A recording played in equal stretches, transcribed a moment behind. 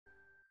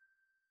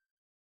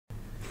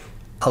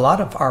A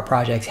lot of our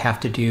projects have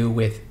to do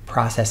with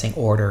processing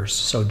orders,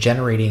 so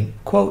generating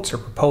quotes or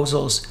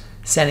proposals,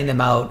 sending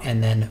them out,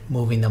 and then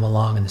moving them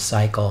along in the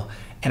cycle.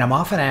 And I'm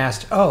often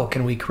asked, oh,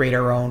 can we create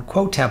our own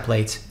quote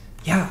templates?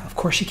 Yeah, of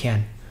course you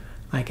can.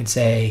 I can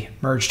say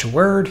merge to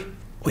Word,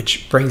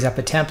 which brings up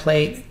a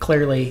template.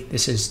 Clearly,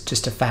 this is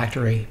just a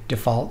factory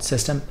default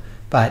system,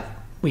 but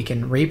we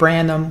can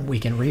rebrand them, we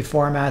can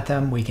reformat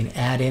them, we can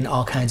add in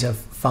all kinds of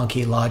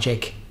funky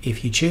logic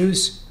if you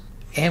choose.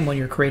 And when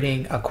you're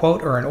creating a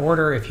quote or an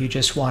order, if you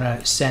just want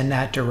to send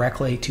that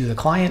directly to the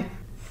client,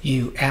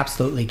 you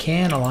absolutely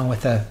can, along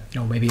with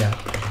maybe a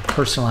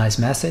personalized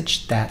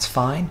message. That's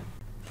fine.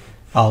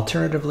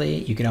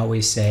 Alternatively, you can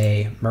always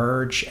say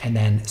merge and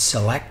then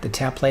select the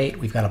template.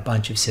 We've got a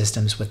bunch of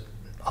systems with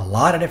a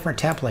lot of different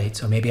templates,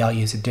 so maybe I'll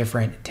use a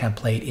different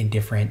template in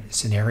different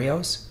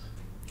scenarios.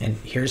 And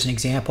here's an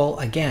example.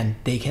 Again,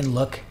 they can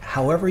look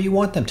however you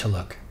want them to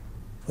look.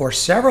 For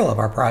several of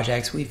our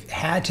projects, we've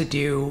had to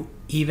do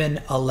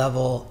even a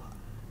level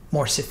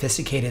more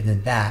sophisticated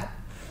than that.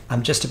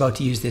 I'm just about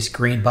to use this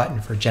green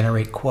button for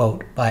generate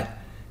quote, but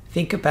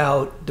think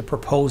about the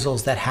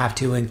proposals that have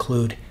to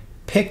include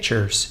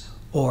pictures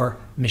or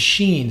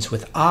machines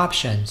with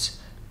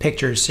options,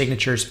 pictures,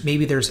 signatures.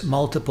 Maybe there's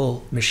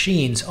multiple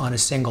machines on a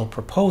single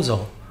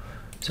proposal.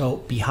 So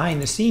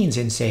behind the scenes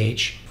in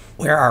Sage,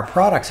 where our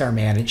products are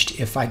managed,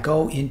 if I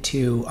go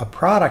into a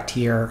product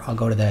here, I'll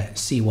go to the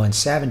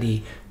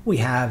C170, we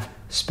have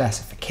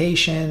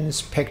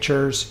specifications,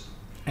 pictures,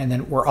 and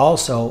then we're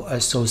also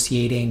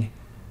associating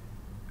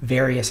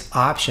various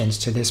options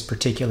to this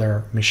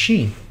particular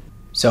machine.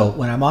 So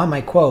when I'm on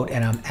my quote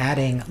and I'm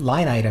adding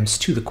line items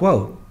to the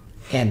quote,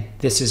 and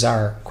this is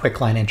our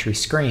quick line entry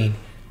screen,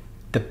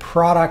 the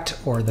product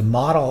or the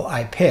model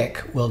I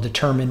pick will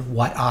determine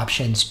what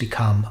options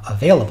become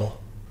available.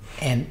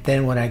 And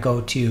then when I go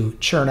to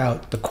churn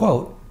out the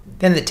quote,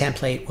 then the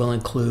template will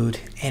include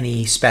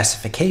any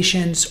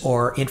specifications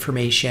or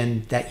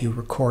information that you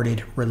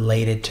recorded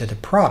related to the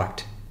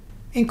product,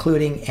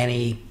 including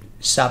any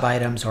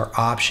sub-items or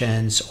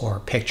options or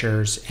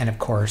pictures, and of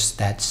course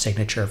that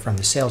signature from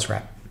the sales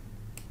rep.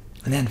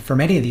 And then for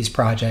many of these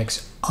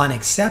projects, on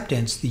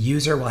acceptance, the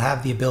user will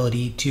have the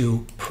ability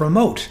to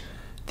promote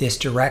this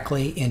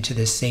directly into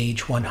the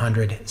Sage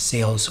 100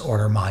 sales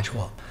order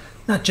module.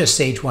 Not just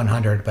Sage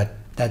 100, but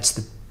that's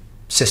the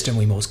system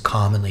we most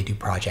commonly do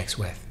projects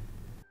with.